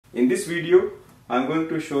In this video, I'm going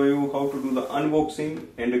to show you how to do the unboxing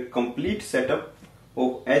and a complete setup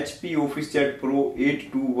of HP OfficeJet Pro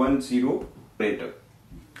 8210 printer.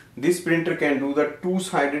 This printer can do the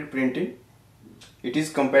two-sided printing. It is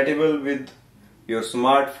compatible with your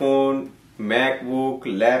smartphone, MacBook,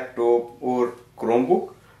 laptop or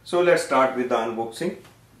Chromebook. So let's start with the unboxing.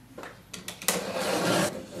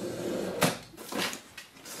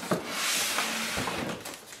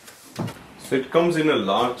 So it comes in a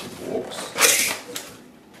large box.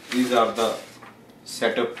 These are the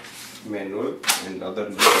setup manual and other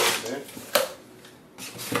that.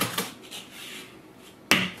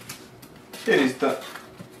 Here is the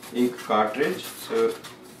ink cartridge. So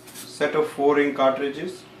set of 4 ink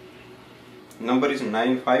cartridges. Number is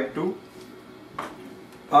 952.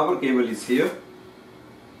 Power cable is here.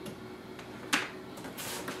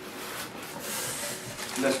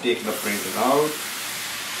 Let's take the printer out.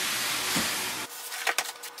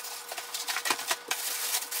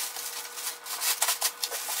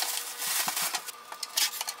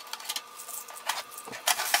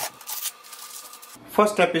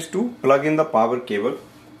 First step is to plug in the power cable.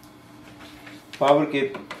 Power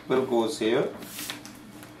cable goes here.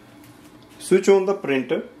 Switch on the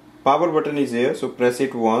printer. Power button is here, so press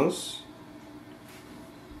it once.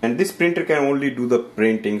 And this printer can only do the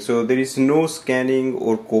printing, so there is no scanning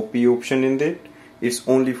or copy option in it. It's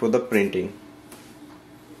only for the printing.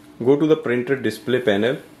 Go to the printer display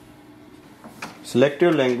panel. Select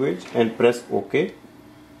your language and press OK.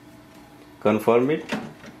 Confirm it.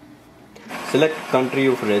 Select country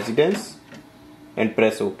of residence and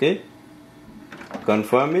press OK.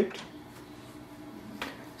 Confirm it.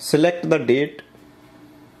 Select the date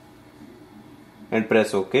and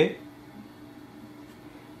press OK.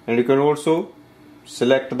 And you can also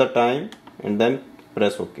select the time and then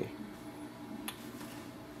press OK.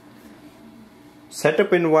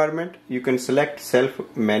 Setup environment, you can select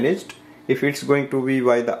self-managed. If it's going to be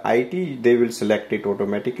by the IT, they will select it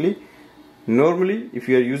automatically. Normally, if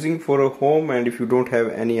you are using for a home and if you don't have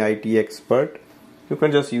any IT expert, you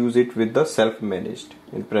can just use it with the self-managed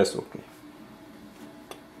and press OK.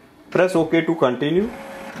 Press OK to continue.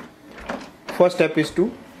 First step is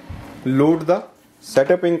to load the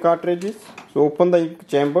setup ink cartridges. So open the ink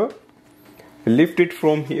chamber, lift it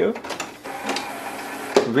from here,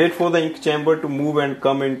 wait for the ink chamber to move and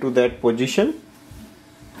come into that position,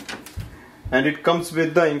 and it comes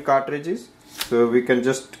with the ink cartridges. So we can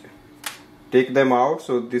just take them out.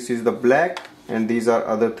 So this is the black and these are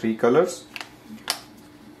other 3 colors.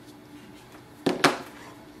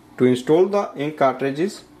 To install the ink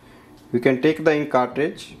cartridges, we can take the ink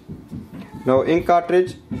cartridge. Now ink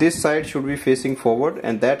cartridge, this side should be facing forward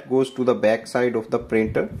and that goes to the back side of the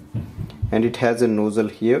printer, and it has a nozzle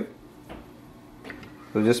here.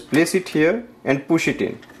 So just place it here and push it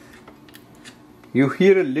in. You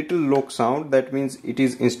hear a little lock sound, that means it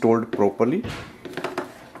is installed properly.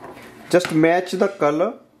 Just match the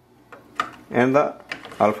color and the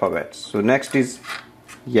alphabets. So next is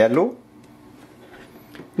yellow,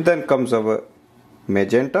 then comes our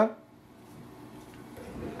magenta,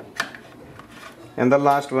 and the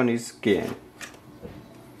last one is cyan.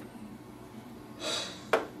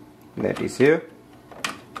 That is here.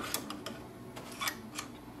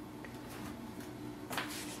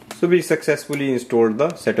 So we successfully installed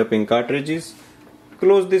the setup ink cartridges.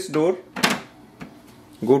 Close this door.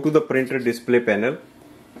 Go to the printer display panel.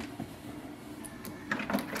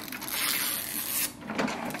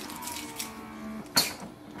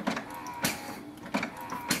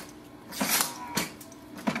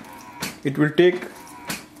 It will take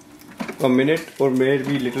a minute or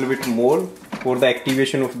maybe a little bit more for the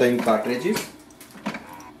activation of the ink cartridges.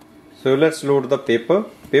 So let's load the paper.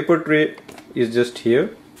 Paper tray is just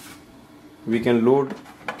here. We can load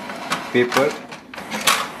paper.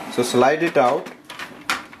 So slide it out.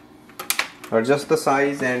 Adjust the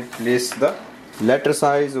size and place the letter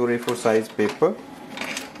size or A4 size paper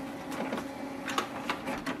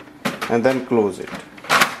and then close it.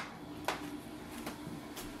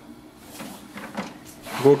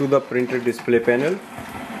 Go to the printer display panel.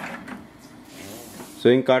 So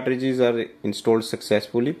ink cartridges are installed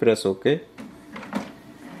successfully. Press OK.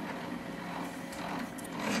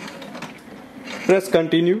 Press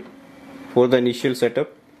continue for the initial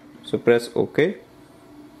setup. So press OK.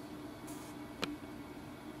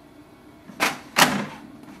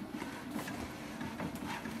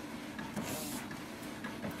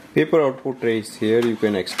 Paper output tray is here, you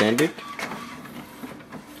can extend it.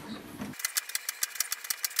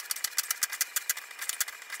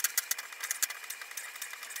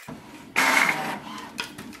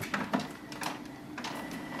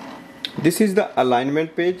 This is the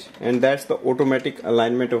alignment page, and that's the automatic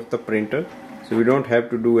alignment of the printer, so we don't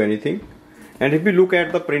have to do anything. And if we look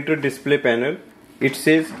at the printer display panel, it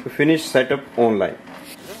says finish setup online.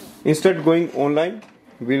 Instead going online,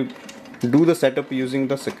 we'll do the setup using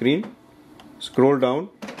the screen. Scroll down,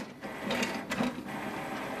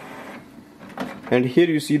 and here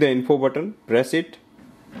you see the info button. Press it.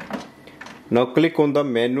 Now click on the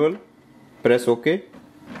manual, press OK.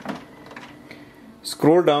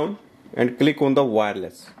 Scroll down and click on the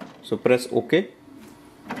wireless, so press OK.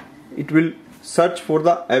 It will search for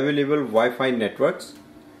the available Wi-Fi networks,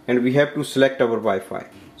 and we have to select our Wi-Fi.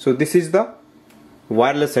 So this is the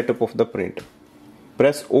wireless setup of the printer.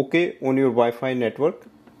 Press OK on your Wi-Fi network.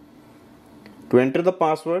 To enter the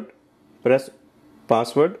password, press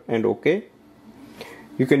password and OK.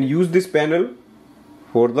 You can use this panel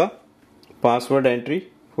for the password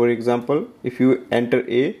entry. For example, if you enter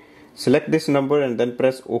A, select this number and then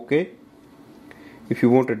press OK. If you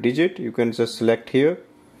want a digit, you can just select here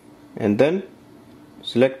and then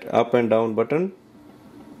select up and down button,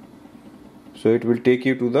 so it will take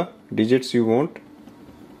you to the digits you want,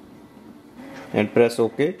 and press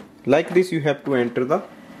OK. Like this, you have to enter the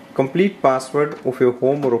complete password of your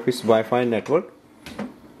home or office Wi-Fi network.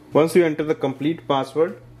 Once you enter the complete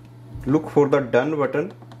password, look for the done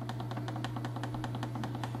button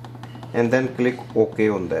and then click OK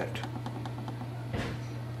on that.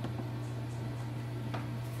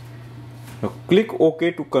 Now click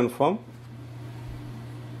OK to confirm.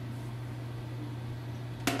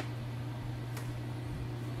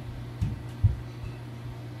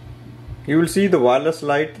 You will see the wireless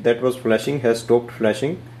light that was flashing has stopped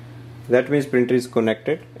flashing. That means printer is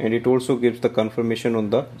connected, and it also gives the confirmation on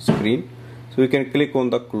the screen. So you can click on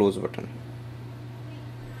the close button.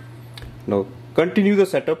 Now continue the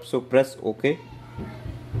setup, so press OK.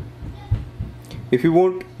 If you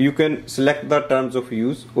want, you can select the terms of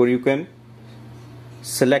use, or you can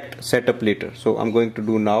select setup later. So I'm going to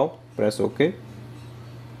do now. Press OK.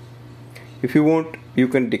 If you want, you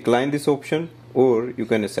can decline this option or you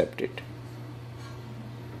can accept it.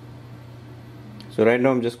 So right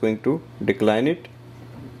now I'm just going to decline it.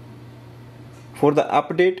 For the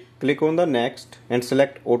update, click on the next and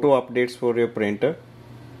select auto updates for your printer.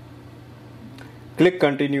 Click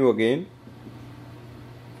continue again.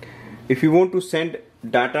 If you want to send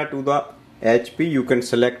data to the HP, you can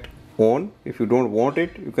select on. If you don't want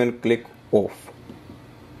it, you can click off.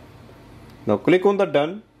 Now click on the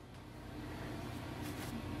done.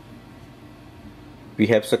 We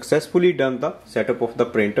have successfully done the setup of the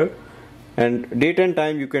printer, and date and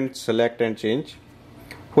time you can select and change.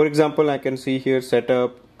 For example, I can see here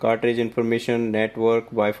setup, cartridge information, network,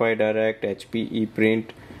 Wi-Fi direct, HP ePrint,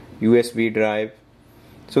 USB drive.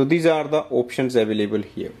 So these are the options available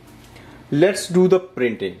here. Let's do the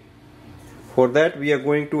printing. For that, we are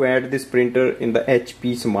going to add this printer in the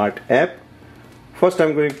HP Smart app. First,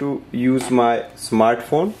 I'm going to use my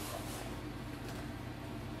smartphone.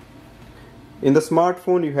 In the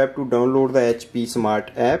smartphone, you have to download the HP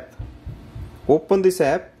Smart app. Open this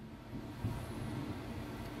app.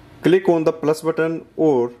 Click on the plus button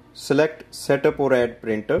or select setup or add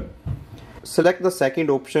printer. Select the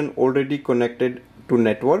second option, already connected to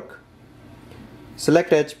network.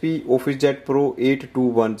 Select HP OfficeJet Pro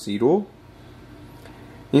 8210.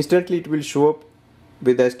 Instantly it will show up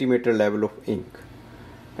with the estimated level of ink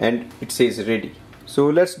and it says ready. So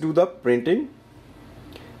let's do the printing.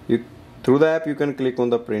 Through the app you can click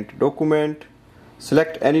on the print document,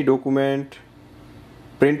 select any document,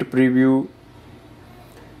 print preview.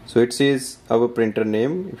 So it says our printer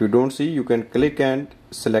name. If you don't see, you can click and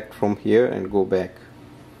select from here and go back.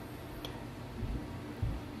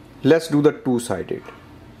 Let's do the two-sided.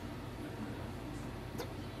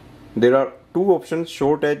 There are two options,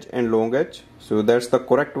 short edge and long edge. So that's the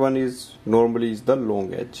correct one, is normally is the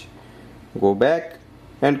long edge. Go back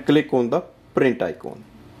and click on the print icon.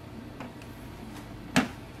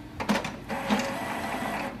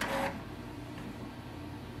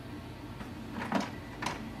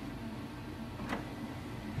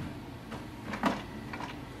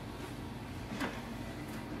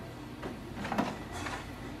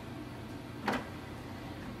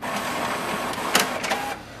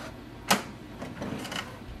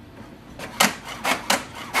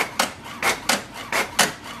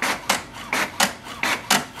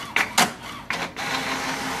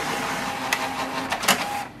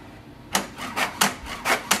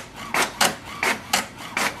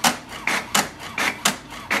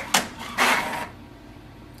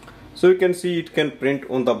 So you can see it can print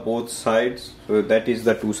on the both sides. So that is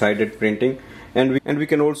the two-sided printing, and we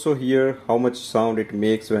can also hear how much sound it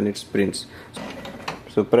makes when it prints.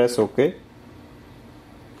 So press OK.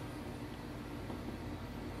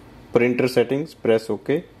 Printer settings, press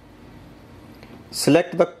OK.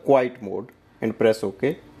 Select the quiet mode and press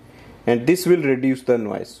OK, and this will reduce the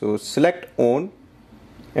noise. So select on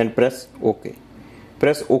and press OK.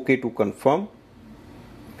 Press OK to confirm.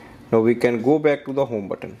 Now we can go back to the home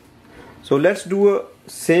button. So let's do a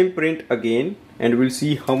same print again and we'll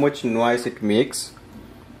see how much noise it makes.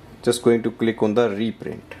 Just going to click on the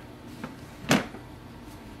reprint.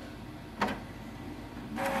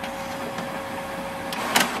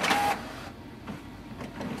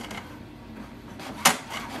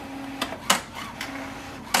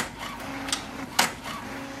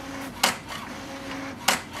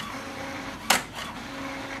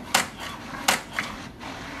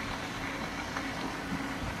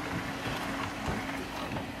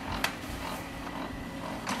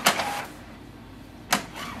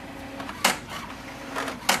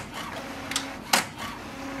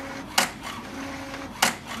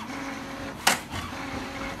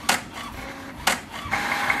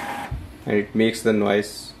 And it makes the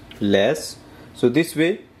noise less. So this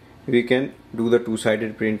way we can do the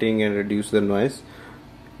two-sided printing and reduce the noise.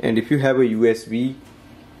 And if you have a USB,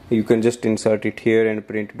 you can just insert it here and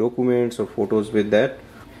print documents or photos with that.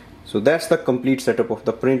 So that's the complete setup of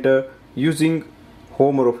the printer using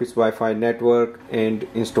home or office Wi-Fi network and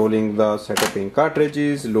installing the setup in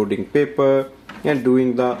cartridges, loading paper, and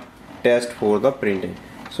doing the test for the printing.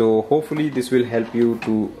 So hopefully this will help you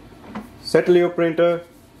to settle your printer.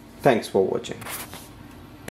 Thanks for watching.